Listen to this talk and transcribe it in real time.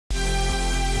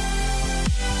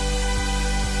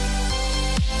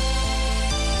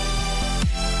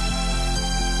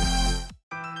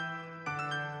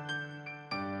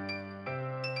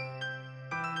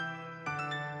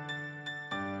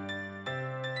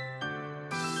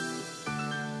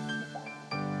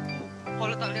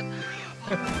Kalau tak lihat.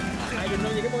 Ayo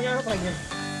dong, jadi maunya apa lagi?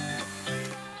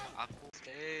 Aku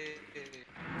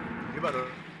Ini baru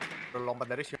lompat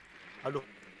dari sini. Aduh,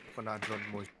 kena drone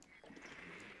motion.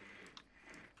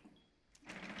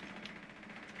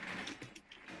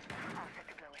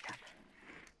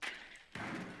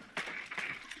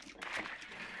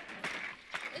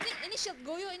 Ini shield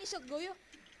goyo, ini shield goyo.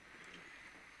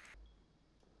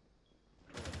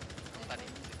 tadi.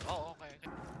 Oh, oke.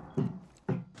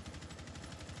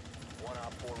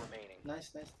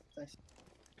 Nice.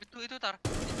 Itu tar.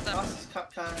 Itu tar. Oh,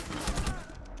 kan.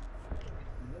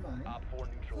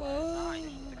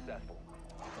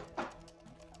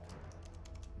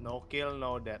 No kill,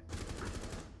 no death.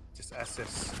 Just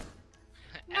assist.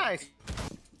 Nice.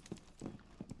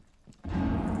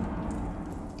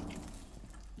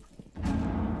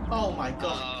 Oh my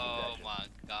god. Oh my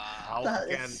god. How That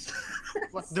can? is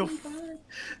What so the? bad.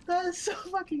 That is so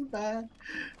fucking bad.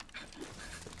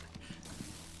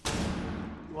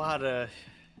 What a?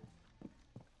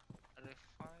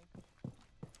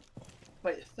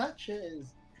 Wait, that shit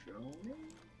is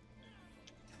droning?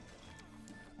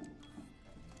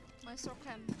 Maestro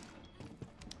cam.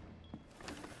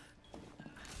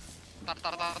 Tar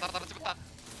cepetan.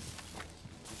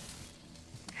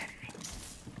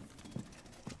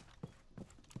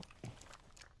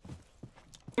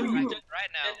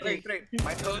 Right now. Train.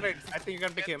 Maestro train. I think you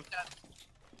can pick him.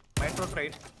 Maestro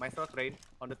train.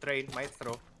 On the train,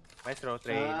 Maestro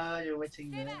train. Ah, you're waiting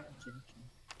there. Okay.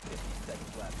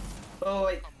 Oh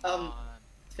wait,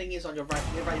 thing is on your right.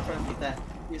 You're right in front of you there.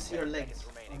 You see your legs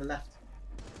on the left.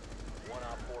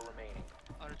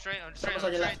 On the train. Someone's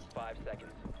on your left. 5 seconds.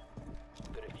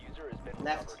 The diffuser has been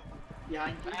Left. recovered.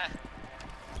 Behind you.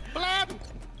 Blam!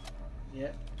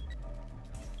 Yeah.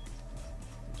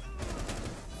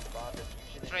 Bomb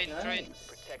diffusion Train. Nice.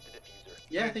 Protect the diffuser.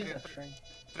 Yeah, I think that's train.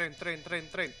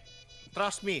 Train.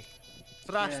 Trust me.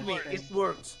 Yeah, train. It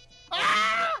works.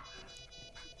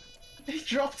 He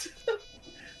dropped.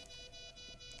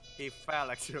 He fell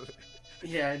actually.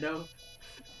 Yeah, I know.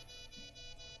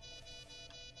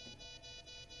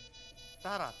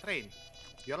 Tara, train.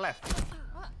 Your left.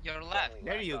 Your left. Only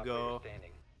There last you operator go.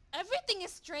 standing. Everything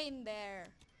is trained there.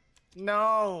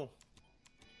 No.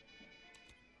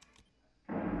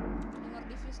 Dengar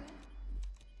diffuse-nya?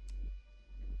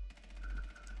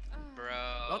 Bro.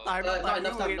 No time. Not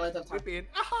enough time, You not enough time. Whip in.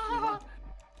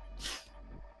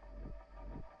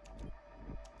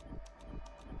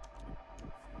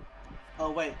 Oh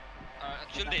wait.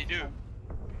 Actually they do.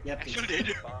 Yeah, please. Actually they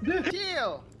do. Bomb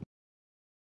Kill.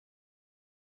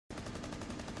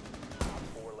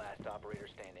 4 last operator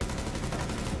standing.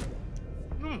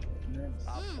 Nice.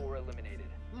 Op 4 eliminated.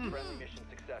 Friendly mission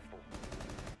successful.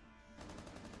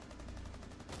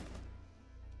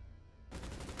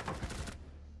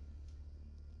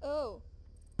 Oh.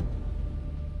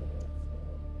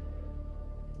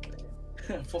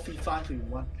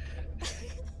 4v5v1.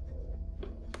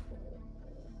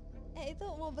 Itu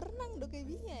mau berenang do kayak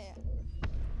Binya ya?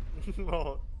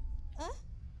 No. Hah?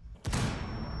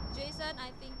 Jason,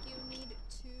 I think you need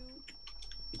to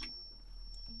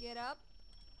get up.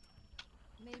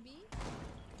 Maybe?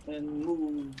 And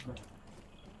move.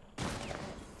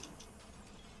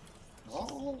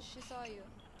 Oh. She saw you.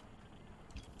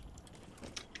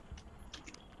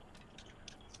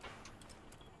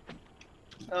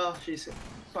 Oh, she's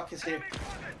fuck is here.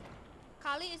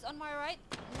 Kali is on my right.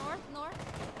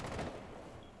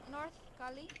 North,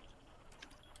 Kali.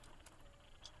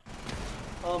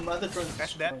 Other drone.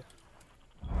 Catch that.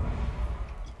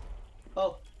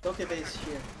 Oh, Doke base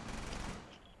here.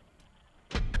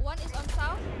 One is on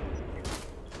south.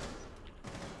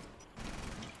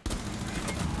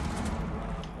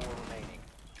 4 remaining.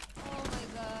 Oh my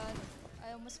god.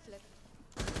 I almost flipped.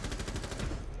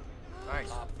 Nice.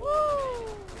 Op 4 Woo!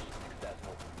 remaining. Mission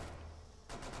successful.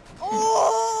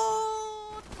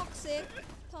 Oh, toxic.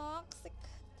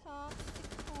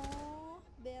 Oh,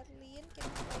 Berlin can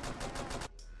fight that.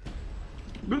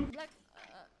 Black.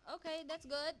 Okay, that's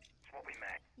good.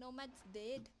 Nomad's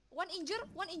dead. One injure,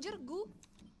 go.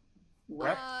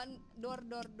 What? Door.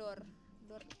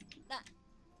 Nah.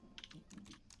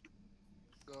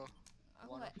 Go.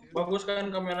 Aku nggak. Bagus kan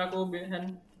kameraku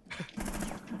behind.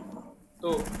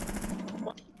 Tuh.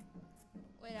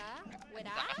 Wait.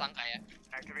 Tak sangka ya.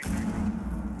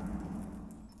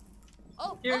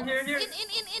 Oh, Here.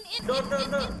 in. Door.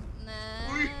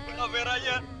 Nah. Wih,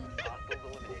 kameranya. Hostiles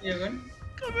eliminated. Iya kan?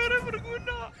 Kamera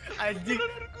berguna. Anjing.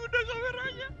 Berguna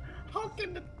kameranya. How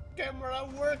can the camera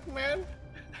work, man?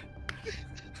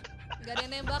 Gak ada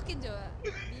yang nembakin coba.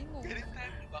 Bingung. Jadi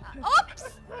tembak.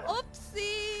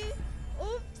 Oopsie.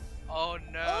 Oh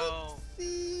no. Oopsie.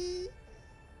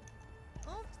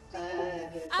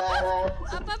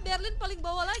 Berlin paling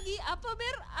bawah lagi. Apa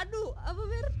Ber? Aduh, apa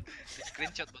Ber? Di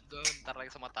screenshot buat gue ntar lagi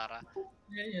sama Tara.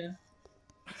 Iya iya.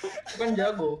 Bukan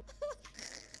jago.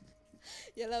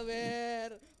 Yalah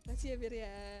Ber. Makasih ya Ber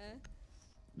ya.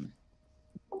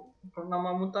 Kalau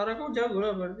nama Mutara kau jago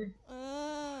lah berarti.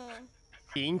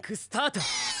 Ink start.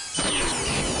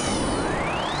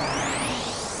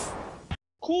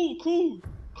 Cool.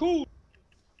 Cool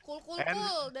And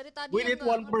dari tadi. We ya, need Bang.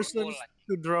 one person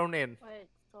to drone in. Wait,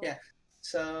 so Yeah.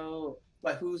 So,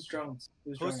 wait, who's drones?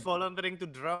 Who's droning? volunteering to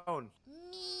drone?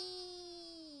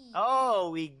 Me. Oh,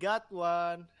 we got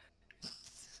one.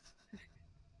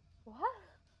 what?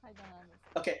 I don't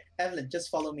understand. Okay, Evelyn, just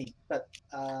follow me. But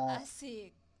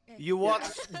Asik. You watch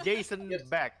Jason Yes.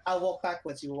 back. I'll walk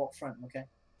backwards. You walk front. Okay.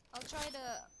 I'll try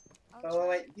the.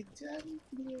 Wait.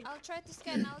 I'll try to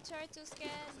scan.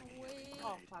 Wait.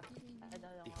 Oh fuck. I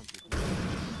don't know what to do.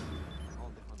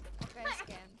 Okay,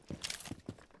 scan.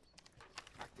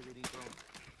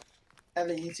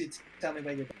 Evelyn, you need to tell me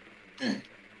where you're. I'm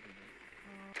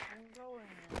going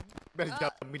in. Biar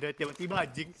jam tiba-tiba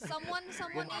anjing. Someone is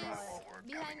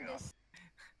behind this.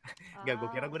 Enggak, gue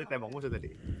kira gue ditembak musuh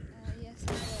tadi. Yes.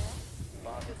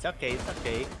 It's okay.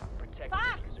 Protect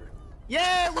Fuck! the user.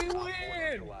 Yeah, we Op 4 win!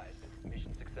 neutralized.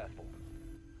 Mission successful.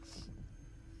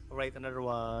 Alright, another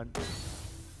one.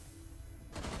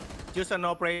 Choose an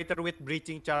operator with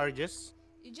breaching charges.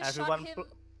 You just shot him.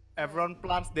 Everyone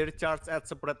plants their charge at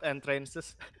separate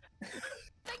entrances.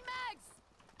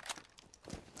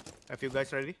 Have you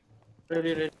guys ready?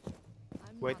 Ready.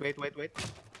 I'm Wait. not.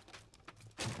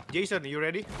 Jason, you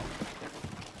ready?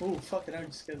 Oh fuck! It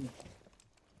just killed me.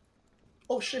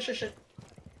 Oh shit!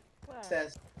 Where?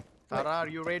 Stairs. Tara, are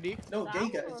you ready? No,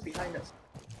 Giga, it's behind us.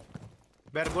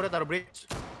 Biar gue udah taruh bridge.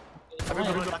 Tapi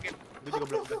belum berakhir. Gue juga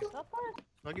belum berakhir. Apa?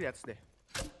 Lagi di atas deh.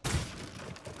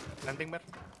 Landing, Ber.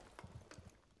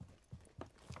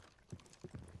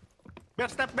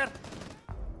 Step, Ber.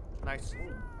 Nice.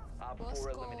 Op 4 Bosco,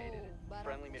 eliminated. barang.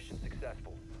 Friendly mission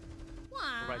successful.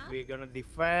 Wah. Alright, we're gonna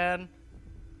defend.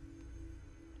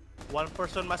 One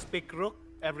person must pick rook.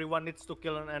 Everyone needs to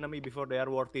kill an enemy before they are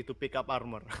worthy to pick up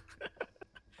armor.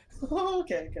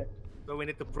 Okay. So we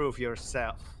need to prove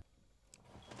yourself.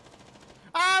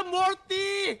 I'm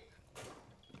worthy!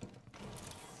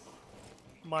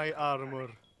 My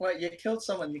armor. Wait, you killed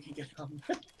someone. You can get on.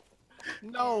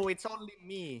 No, it's only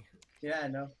me. Yeah, I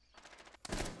know.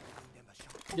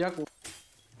 Jago.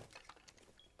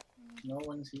 No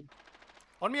one's here.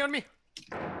 On me.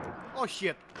 Oh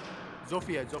shit.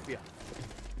 Zofia. Nice.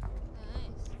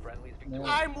 Friendly's No. victorious.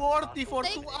 I'm worthy for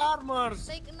Take- 2 armors.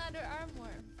 Take another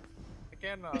armor. I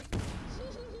cannot.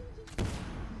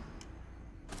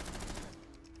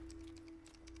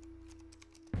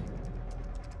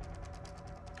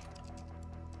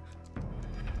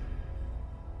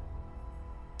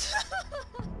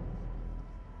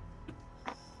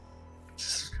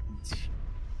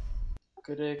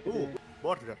 Correct. Ooh,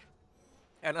 border.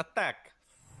 And attack.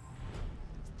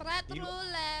 Strat You-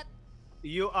 Roulette.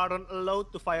 You aren't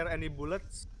allowed to fire any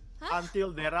bullets Huh?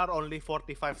 until there are only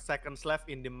 45 seconds left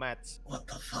in the match. What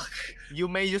the fuck? You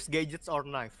may use gadgets or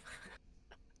knife.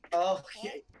 Oh,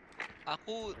 yeah.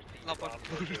 Aku Proceed lapor bomb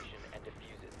dulu. location and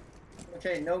defuse it.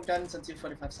 Okay, no guns until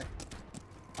 45 seconds.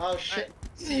 Oh shit.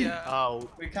 Iya. Oh,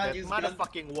 We can't that use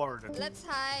motherfucking warden. Let's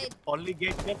hide. Only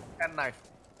gadget and knife.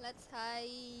 Let's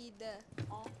hide.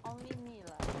 Only me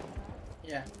lah.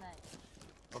 Yeah. Nice.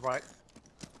 Alright.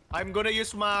 I'm gonna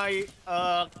use my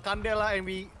candela and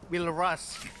we will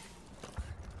rush.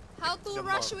 How to The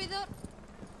rush mall. without?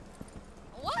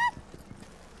 What?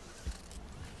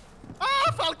 Ah,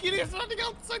 Valkyrie is running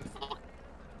outside. Fuck.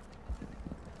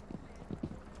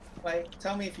 Wait,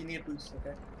 tell me if you need a boost,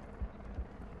 okay?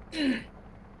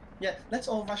 Yeah, let's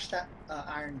all rush that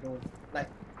iron door. Like,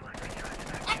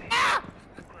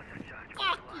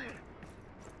 Fuck you.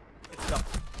 It's tough.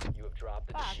 You have dropped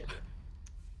the Fuck. diffuser.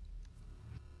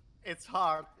 It's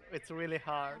hard. It's really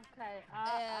hard. Okay.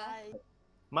 Yeah.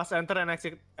 Must enter and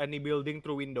exit any building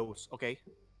through windows. Okay.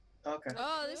 okay.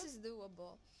 Oh, this is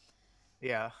doable.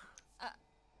 Yeah.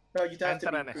 No, you don't have to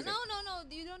Enter be and exit. recruited. No.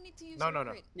 You don't need to use No, your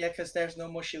no. crit. Yeah, because there's no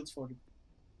more shields for you.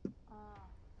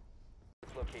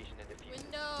 Location and defuse it.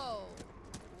 Window.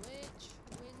 Which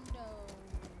window?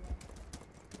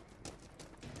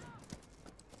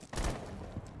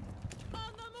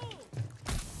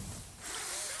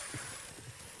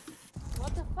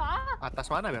 What the fuck? Atas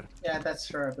mana, Ber? Yeah, that's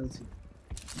her ability.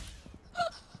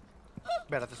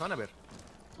 Ber, atas mana, Ber?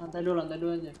 Lantai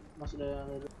dua aja. Masuk dari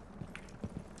lantai dua.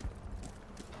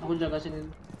 Aku jaga sini.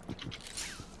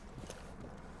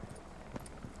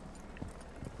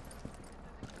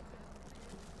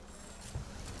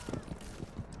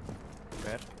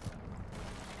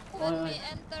 Let me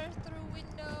enter through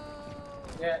window.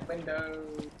 Yeah, window.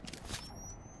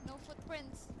 No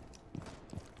footprints.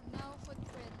 No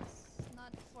footprints.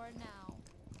 Not for now.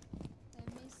 Let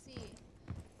me see.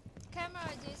 Camera,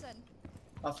 Jason.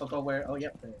 I forgot where. Oh,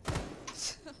 yep. There.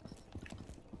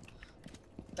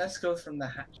 Let's go from the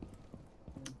hatch.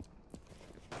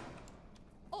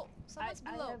 Oh, someone's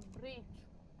I below. have breach.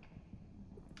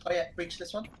 Oh yeah, reach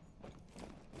this one.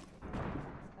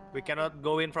 We cannot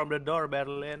go in from the door,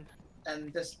 Berlin.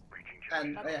 And this.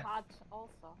 And But oh, yeah. hatch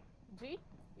also. G?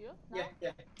 You? No?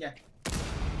 Yeah.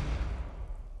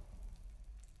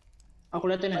 Aku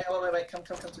liatin ya. Wait. Come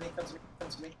to me.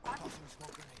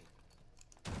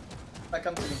 Wait,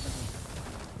 come to me.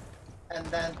 And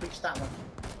then reach that one.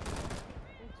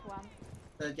 Which one?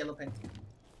 The yellow pin.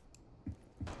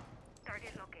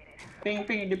 Ping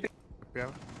di ping. Yeah.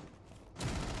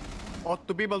 Oh,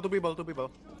 two people.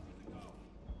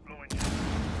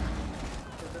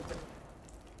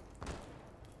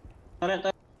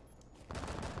 Tarik.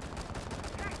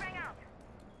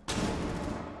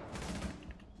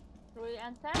 Do we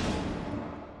enter?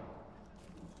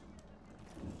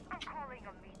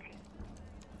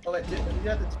 Oh wait, do you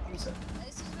have the diffuser?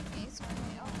 It's just with me. It's with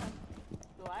me. Oh,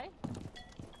 Do I?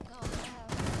 no, I have.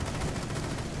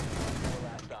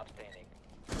 Last stop standing.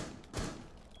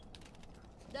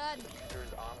 Done. Diffuser is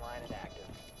online and active.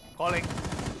 Calling.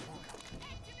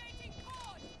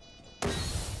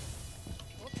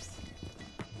 Oops.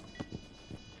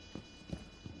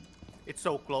 It's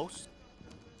so close.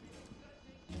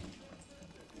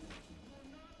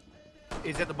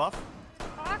 Is it above?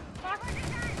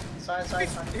 Side.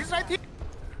 He's right here.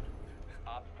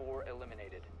 Op 4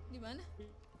 eliminated. Di mana?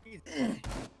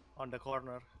 On the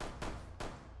corner.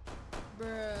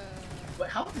 Bruh. Wait,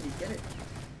 how did he get it?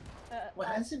 Well,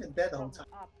 Up. has he been there the whole time?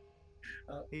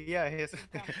 Up. Yeah, he's.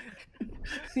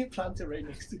 He planted right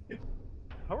next to him.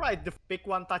 Alright, pick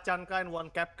one Tachanka and one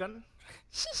Capcan.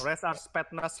 Rest are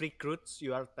Spetnas recruits.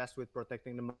 You are tasked with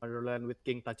protecting the motherland with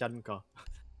King Tachanka.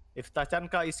 If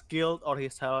Tachanka is killed or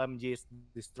his LMG is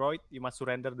destroyed, you must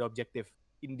surrender the objective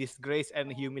in disgrace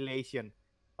and humiliation.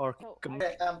 Or So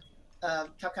Okay,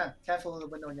 Capcan, careful of the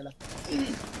window on your left.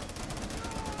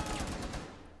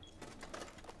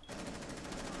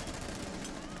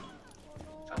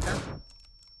 Capcan?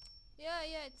 Yeah,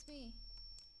 it's me.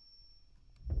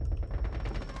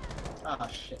 Ah,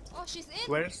 shit. Oh, she's in.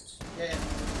 where's Yeah.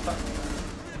 Fuck.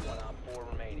 One Op 4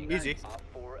 remaining. Easy. Op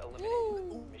 4 eliminated.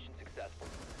 Woo. Mission successful.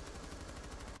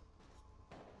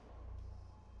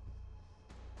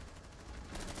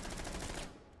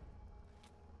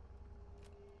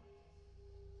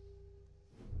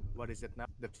 what is it now?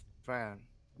 The fan.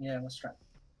 Yeah, what's right?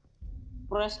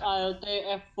 Press Alt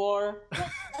F4. Oh,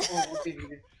 okay.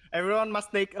 Everyone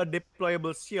must take a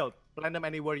deployable shield. Plant them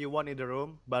anywhere you want in the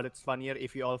room, but it's funnier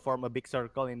if you all form a big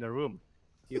circle in the room.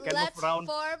 You can Let's move around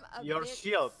form a your big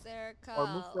shield, circle. or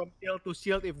move from shield to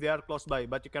shield if they are close by,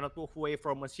 but you cannot move away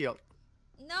from a shield.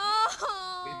 No.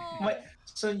 Wait,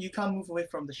 so you can't move away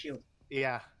from the shield?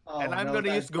 Yeah, Oh, and I'm no,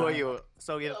 gonna that's use Goyo,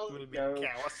 so it Oh, will be no.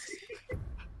 chaos.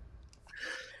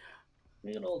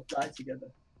 We can all die together.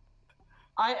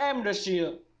 I am the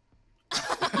shield.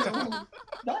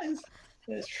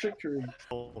 That's trickery.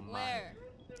 Oh my. Where?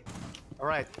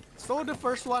 Alright, so the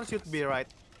first one should be right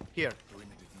here.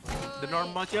 The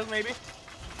normal shield maybe? Wait.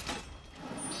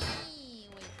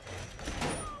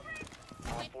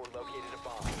 Op 4 located a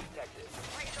bomb. Protect it.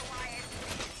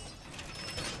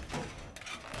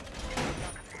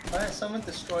 Alright, someone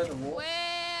destroy the wall.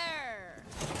 Where?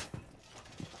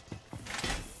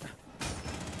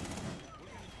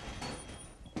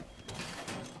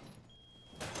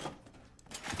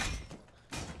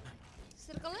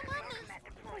 Circle-nya mana?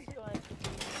 Do I put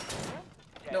it here?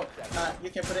 No, you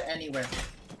can put it anywhere.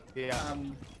 Yeah.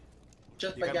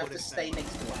 Just You but can you have put to it stay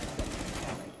next to it.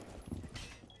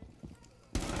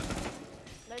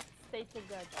 Let's stay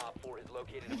together. Op 4 has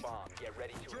located a bomb. Get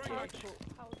ready to engage.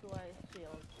 How do I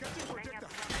shield?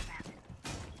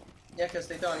 Yeah, because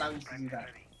they don't allow you to do that.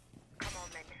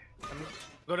 I'm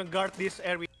gonna guard this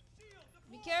area.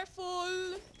 Be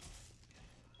careful.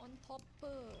 On top.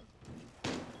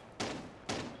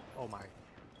 Oh my.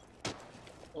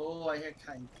 Oh, I hear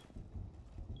kind.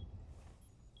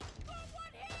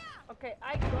 Okay,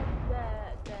 I got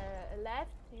the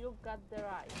left, you got the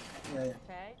right. Yeah.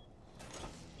 Okay?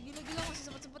 Gila-gila masih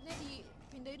sempet-sempetnya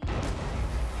dipindahin.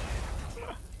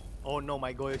 Oh no,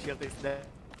 my Goyo shield is dead.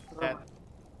 Dead.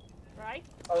 Right?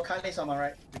 Oh, Kylie's on my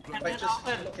right. Wait, just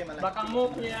look him left.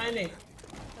 Belakangmu punya ini.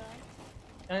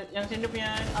 Okay. Yang sini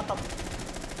punya atap.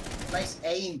 Nice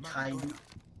aim, Kylie.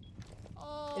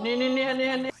 Oh.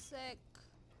 Ini. Sek.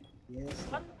 Yes.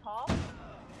 On top. I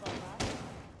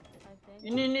think.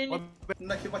 Ini. No,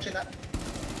 keep watching that.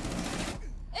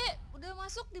 Udah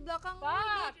masuk di belakang Fuck.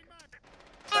 lobby.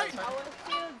 Sorry. Our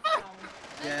shield down.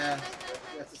 Yeah.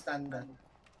 Nice. That's the standard.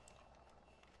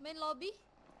 Main lobby.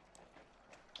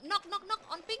 Knock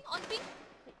on ping.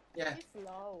 Yeah. He's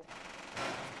low.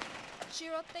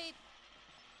 She rotate.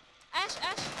 Ash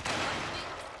on ping.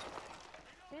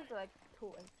 She's like 2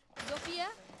 inch.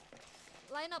 Zofia.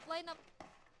 Line up.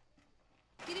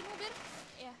 Kiri mobil.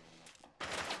 Ya.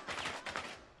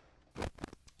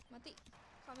 Mati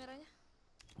kameranya.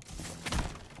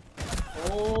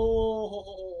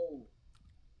 Oh.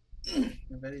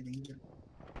 Very dangerous.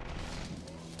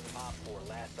 Op 4,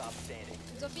 last stop standing.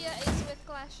 Zofia ace with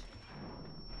clash.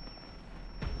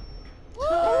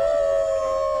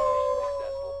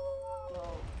 Successful.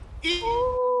 Low. Ih,